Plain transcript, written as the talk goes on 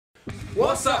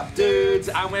What's up, dudes?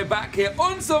 And we're back here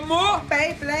on some more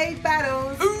Beyblade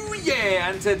battles. Ooh yeah!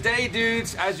 And today,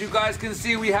 dudes, as you guys can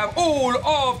see, we have all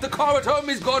of the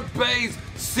Tomy's God Bays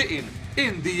sitting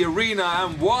in the arena.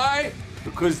 And why?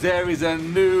 Because there is a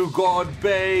new God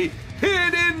Bay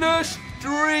hidden in the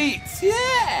streets.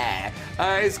 Yeah!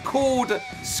 It's called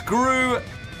Screw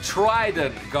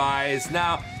Trident, guys.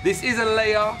 Now, this is a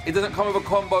layer. It doesn't come with a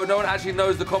combo. No one actually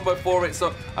knows the combo for it.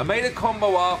 So I made a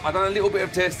combo up. I've done a little bit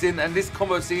of testing, and this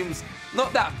combo seems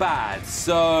not that bad.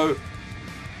 So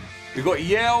we've got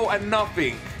yell and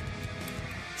nothing.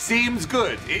 Seems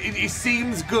good. It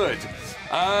seems good.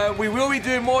 We will be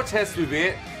doing more tests with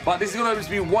it, but this is going to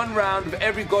just be one round of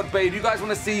every God Bay. If you guys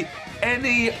want to see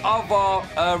any other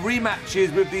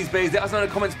rematches with these bays, let us know in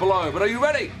the comments below. But are you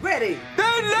ready? Ready.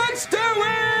 Then let's do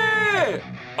it!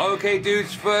 Okay,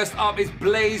 dudes, first up is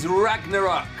Blaze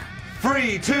Ragnarok.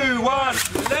 3, 2, 1,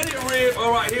 let it rip.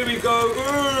 All right, here we go.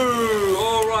 Ooh,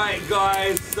 all right,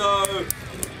 guys. So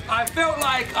I felt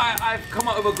like I've come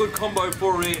up with a good combo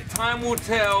for it. Time will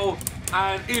tell.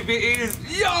 And if it is,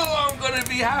 yo, I'm gonna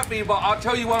be happy. But I'll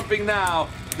tell you one thing now.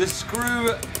 The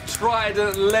Screw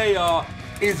Trident layer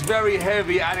is very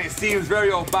heavy and it seems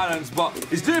very off balance, but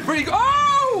it's doing pretty good.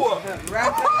 Oh!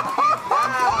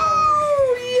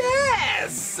 Oh,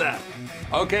 yes!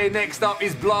 Okay, next up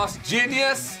is Blast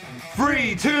Genius.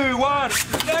 3, 2, 1,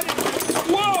 let it...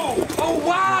 Whoa! Oh,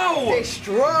 wow!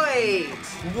 Destroyed!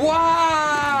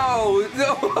 Wow!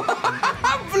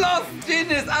 Blast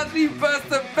Genius actually burst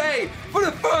the bay for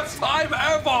the first time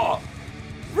ever!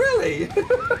 Really?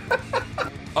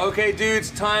 Okay,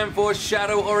 dudes, time for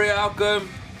Shadow Orichalcum.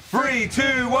 3,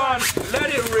 2, 1, let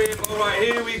it rip. All right,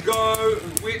 here we go.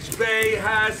 Which bay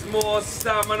has more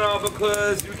stamina?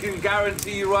 Because we can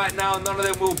guarantee you right now none of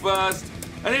them will burst.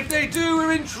 And if they do,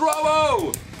 we're in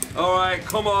trouble. All right,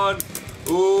 come on.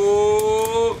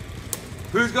 Ooh.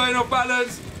 Who's going off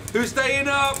balance? Who's staying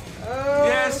up?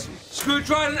 Yes, Screw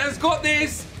Trident has got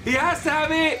this. He has to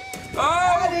have it.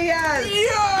 Oh, he has.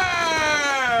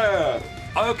 Yeah!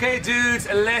 Okay, dudes,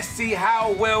 let's see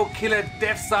how well Killer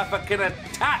Death Cypher can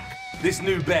attack this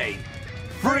new bay.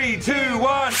 3, 2,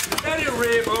 1, let it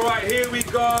rip. All right, here we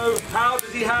go. How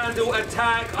does he handle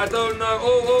attack? I don't know.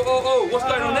 Oh, what's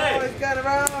going on there? He's got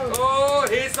around. Oh,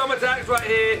 here's some attacks right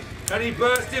here. Can he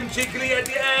burst him cheekily at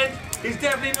the end? He's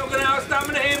definitely not going to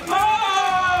out-stamina him.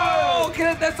 Oh!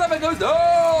 Killer Death Cypher goes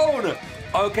down.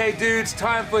 Okay, dudes,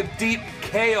 time for Deep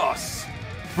Chaos.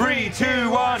 3, 2,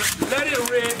 1, let it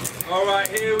rip. All right,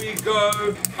 here we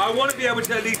go. I want to be able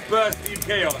to at least burst Deep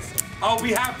Chaos. I'll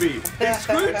be happy. If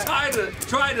Screw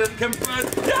Trident can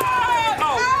burst. Yeah!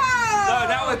 Oh! No,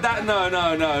 that was that.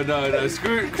 No.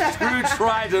 Screw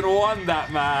Trident won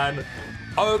that, man.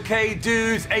 Okay,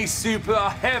 dudes, a super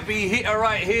heavy hitter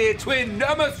right here. Twin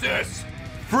Nemesis.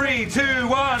 3, 2,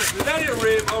 1, let it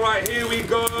rip. All right, here we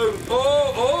go.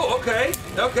 Oh, okay.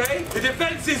 The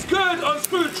defense is good on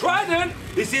Screw Trident.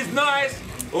 This is nice.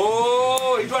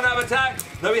 Oh, he's run out of attack.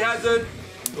 No, he hasn't.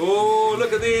 Oh,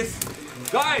 look at this.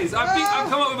 Guys, I think I've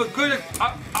come up with a good...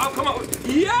 I'll come up with...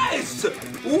 Yes!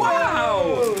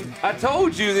 Wow! I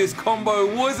told you this combo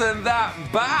wasn't that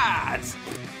bad.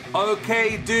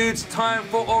 Okay, dudes, time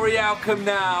for Orichalcum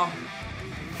now.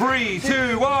 3,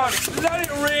 2, 1, let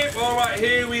it rip. All right,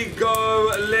 here we go.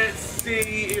 Let's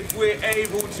see if we're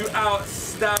able to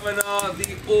out-stamina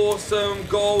the awesome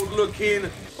gold-looking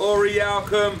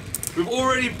Orichalcum. We've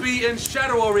already beaten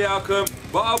Shadow Orichalcum,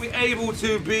 but are we able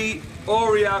to beat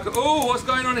Orichalcum? Oh, what's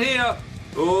going on here?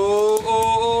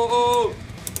 Oh.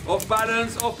 Off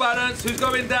balance. Who's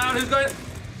going down?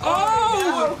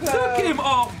 Oh, took him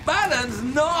off balance.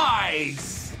 Nice.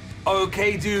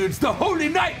 Okay, dudes, the Holy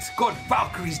Knight got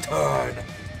Valkyrie's turn.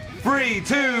 3,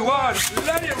 2, 1,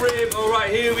 let it rip. All right,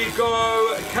 here we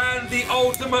go. Can the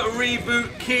ultimate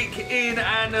reboot kick in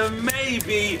and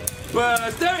maybe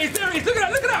burst? There it is. Look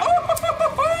at that.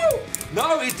 Oh.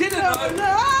 No, it didn't.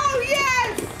 No,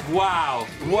 yes. Wow.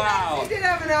 Yes, he did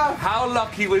have enough. How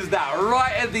lucky was that?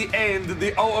 Right at the end,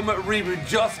 the ultimate reboot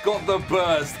just got the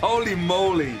burst. Holy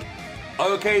moly.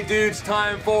 Okay, dudes,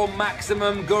 time for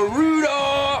Maximum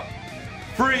Garuda.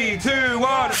 3, 2,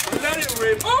 1, let it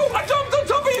rip. Oh, I jumped on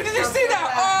top of you. Did you see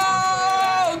that?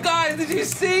 Oh, guys, did you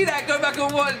see that? Go back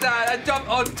and watch that. I jumped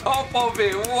on top of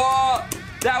it. What?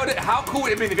 How cool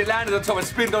would it have been if it landed on top and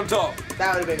spinned on top?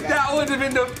 That would have been bad. That would have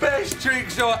been the best trick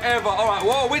shot ever. All right,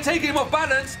 whoa, we're taking him off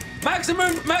balance.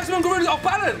 Maximum Garuda's off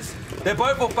balance. They're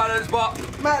both off balance, but...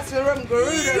 Maximum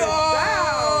Garuda is down.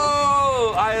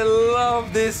 I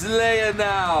love this layer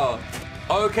now.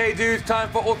 Okay, dudes, time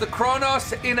for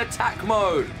Autochronos in attack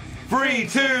mode. 3,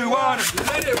 2, 1,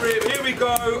 let it rip. Here we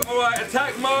go. All right,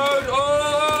 attack mode.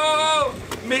 Oh!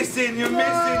 missing, you're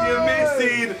missing, you're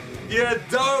missing. You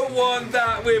don't want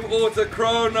that with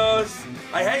Autochronos.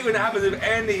 I hate when it happens with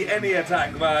any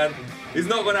attack, man. It's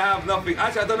not gonna have nothing.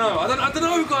 Actually, I don't know. I don't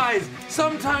know, guys.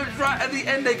 Sometimes right at the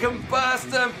end they can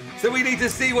burst them. So we need to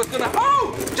see what's gonna.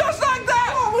 Oh, just like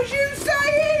that. What was you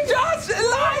saying? Just like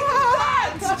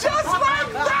that. Just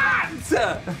like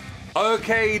that.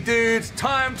 Okay, dudes.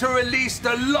 Time to release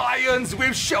the Lions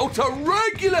with Shelter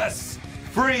Regulus.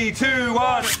 3, 2,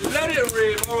 1. Let it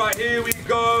rip. All right, here we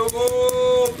go.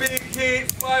 Oh, big hit.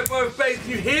 5-0 base.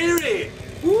 Can you hear it?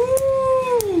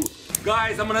 Woo!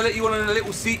 Guys, I'm gonna let you on a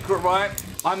little secret, right?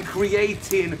 I'm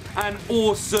creating an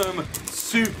awesome,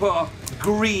 super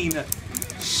green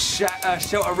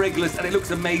Shelter Regulus, and it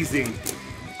looks amazing.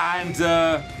 And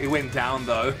it went down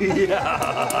though.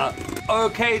 Yeah.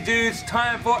 Okay, dudes,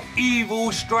 time for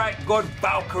Evil Strike God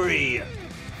Valkyrie.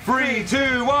 3,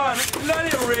 2, 1.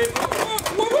 Let it rip. Oh,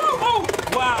 whoa, whoa, whoa.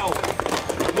 Wow.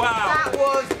 Wow. That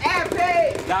was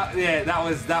epic.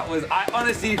 That was. I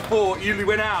honestly thought you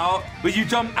went out, but you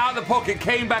jumped out the pocket,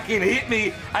 came back in, hit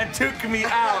me, and took me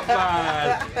out,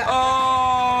 man.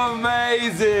 Oh,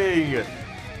 amazing.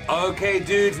 Okay,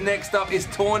 dudes. Next up is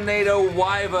Tornado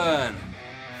Wyvern.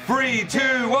 3,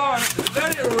 2, 1.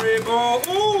 Let it rip.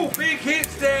 Oh, big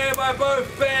hits there by both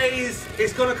bays.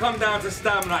 It's gonna come down to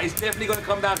stamina. It's definitely gonna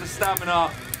come down to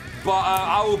stamina. But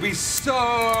I will be so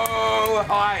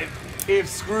hyped if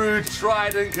Screwed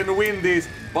Trident can win this,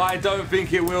 but I don't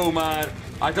think it will, man.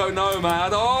 I don't know, man.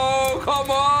 Oh,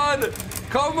 come on!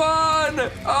 Come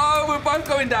on! Oh, we're both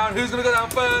going down. Who's gonna go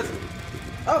down first?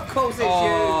 Of course it's you.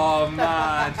 Oh,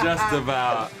 man, just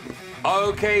about.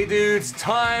 Okay, dudes,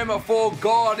 time for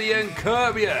Guardian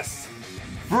Kirbyus.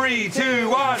 3, 2,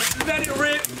 1, let it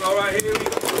rip. All right, here we go.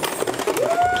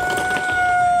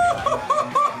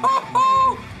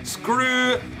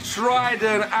 Screw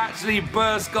Trident actually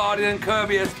burst Guardian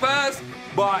Kirbyus first,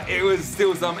 but it was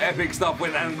still some epic stuff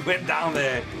went down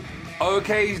there.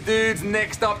 Okay, dudes,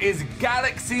 next up is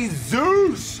Galaxy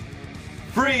Zeus.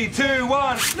 3, 2,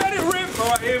 1, let it rip. All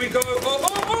right, here we go. Oh,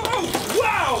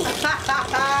 wow.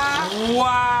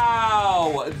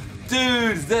 Wow.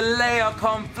 Dudes, the layer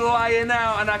come flying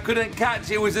out and I couldn't catch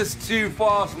it. It was just too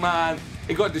fast, man.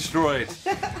 It got destroyed.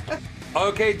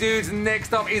 Okay, dudes,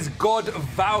 next up is God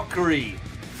Valkyrie.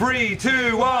 3,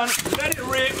 2, 1, let it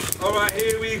rip. All right,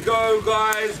 here we go,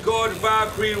 guys. God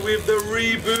Valkyrie with the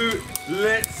reboot.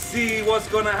 Let's see what's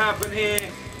gonna happen here.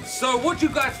 So what do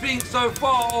you guys think so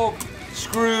far of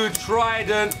Screwed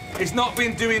Trident? It's not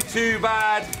been doing too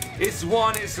bad. It's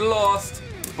won, it's lost,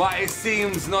 but it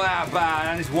seems not that bad,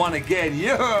 and it's won again.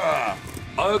 Yeah!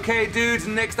 Okay, dudes,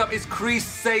 next up is Crease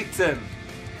Satan.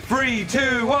 3,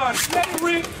 2, 1, let it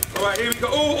rip. All right, here we go.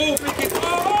 Oh, big hit.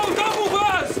 Oh, double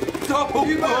burst! Double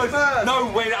burst. No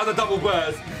way, that was a double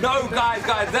burst. No, guys,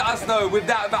 let us know with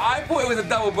that. But I thought it was a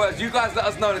double burst. You guys let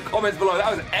us know in the comments below.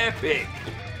 That was epic.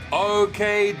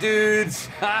 Okay, dudes.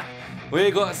 We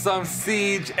got some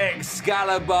Siege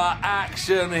Excalibur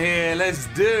action here. Let's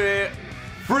do it.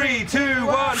 3, 2,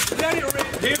 1, let it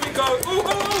rip. Here we go.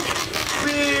 Oh,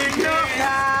 big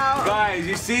knockout. Guys,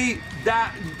 you see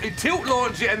that? Tilt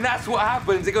launch it, and that's what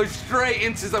happens. It goes straight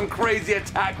into some crazy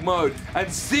attack mode,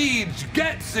 and Siege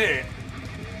gets it.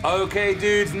 Okay,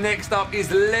 dudes, next up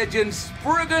is Legend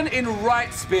Spriggan in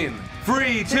right spin.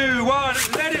 3, 2, 1,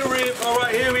 let it rip. All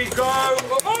right, here we go.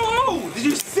 Oh, did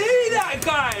you see that,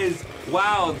 guys?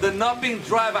 Wow, the Nothing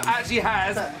Driver actually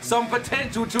has some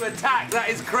potential to attack. That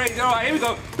is crazy. All right, here we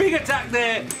go. Big attack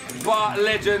there, but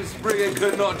Legend Spriggan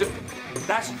could not do.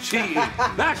 That's cheating.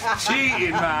 That's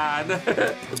cheating, man.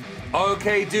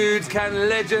 Okay, dudes, can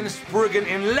Legend Spriggan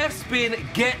in left spin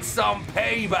get some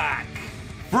payback?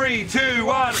 3, 2,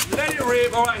 1, let it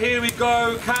rip. All right, here we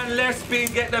go. Can left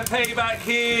spin get the payback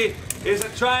here? Is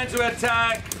it trying to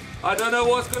attack? I don't know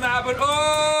what's going to happen.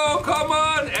 Oh, come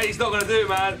on. Hey, he's not going to do it,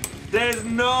 man. There's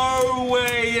no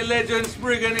way Legend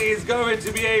Spriggan is going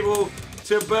to be able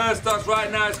to burst us right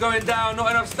now. It's going down,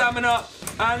 not enough stamina,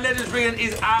 and Legend Spriggan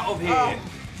is out of here.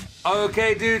 Oh.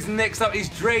 Okay, dudes, next up is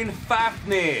Drain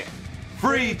Fafnir.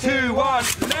 3, 2, 1,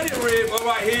 let it rip. All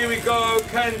right, here we go.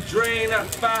 Can Drain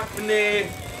Fafnir?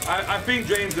 I think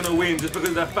Drain's going to win just because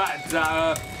of the fact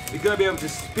that he's going to be able to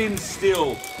spin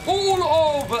still all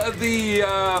over the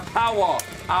power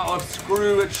out of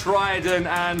Screw Trident,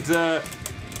 and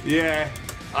yeah,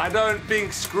 I don't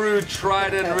think Screwed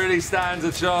Trident really stands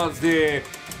a chance here.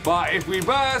 But if we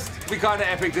burst, we kind of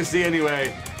epic to see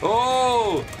anyway.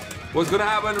 Oh, what's going to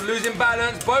happen? Losing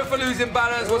balance. Both are losing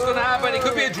balance. What's going to happen? It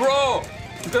could be a draw.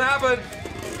 What's going to happen?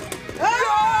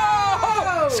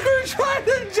 Oh! Screwed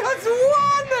Trident just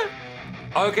won!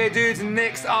 Okay, dudes,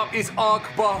 next up is Ark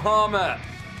Bahamut.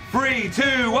 3,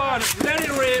 2, 1, let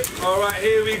it rip. All right,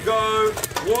 here we go.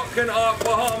 What can Ark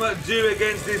Bahama do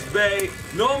against this Bay?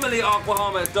 Normally, Ark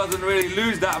Bahama doesn't really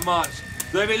lose that much.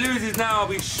 So if it loses now, I'll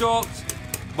be shocked,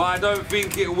 but I don't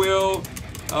think it will.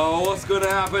 Oh, what's gonna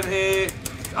happen here?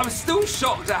 I'm still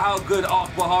shocked at how good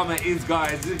Ark Bahama is,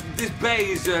 guys. This Bay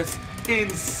is just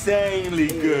insanely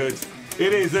good.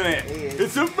 It is, isn't it?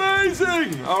 It's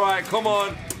amazing. All right, come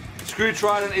on. Screw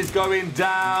Trident is going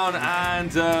down,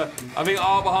 and I think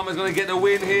Ark Bahama is going to get the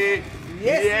win here.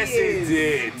 Yes, it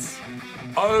did.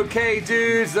 Okay,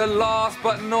 dudes, the last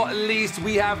but not least,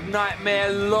 we have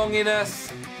Nightmare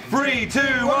Longinus. 3, 2,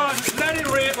 1, let it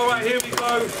rip. All right, here we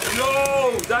go.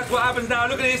 No, that's what happens now.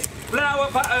 Look at this. Flower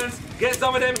patterns. Get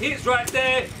some of them hits right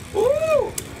there.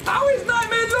 Ooh, how is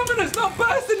Nightmare Longinus not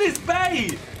bursting this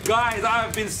Bay? Guys, I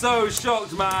have been so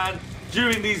shocked, man,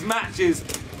 during these matches.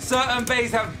 Certain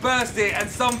bays have burst it, and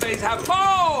some bays have.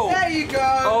 Oh! There you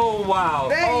go. Oh wow.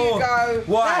 There you go.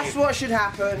 Why? That's what should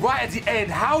happen. Right at the end.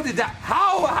 How did that?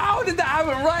 How did that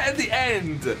happen right at the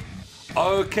end?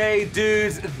 Okay,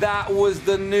 dudes, that was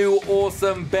the new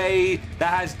awesome Bay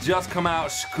that has just come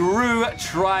out. Screw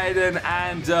Trident,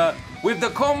 and with the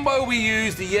combo we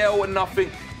used, the Yell and nothing,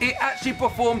 it actually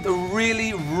performed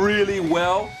really, really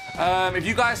well. If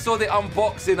you guys saw the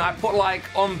unboxing, I put like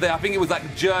on there, I think it was like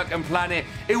Jerk and Planet.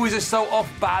 It was just so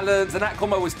off balance, and that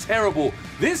combo was terrible.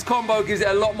 This combo gives it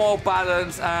a lot more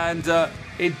balance, and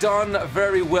it done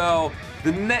very well.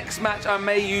 The next match I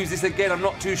may use this again, I'm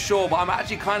not too sure, but I'm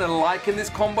actually kind of liking this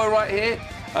combo right here.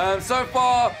 So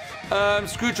far,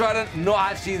 Screw Trident,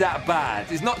 not actually that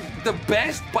bad. It's not the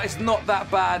best, but it's not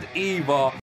that bad either.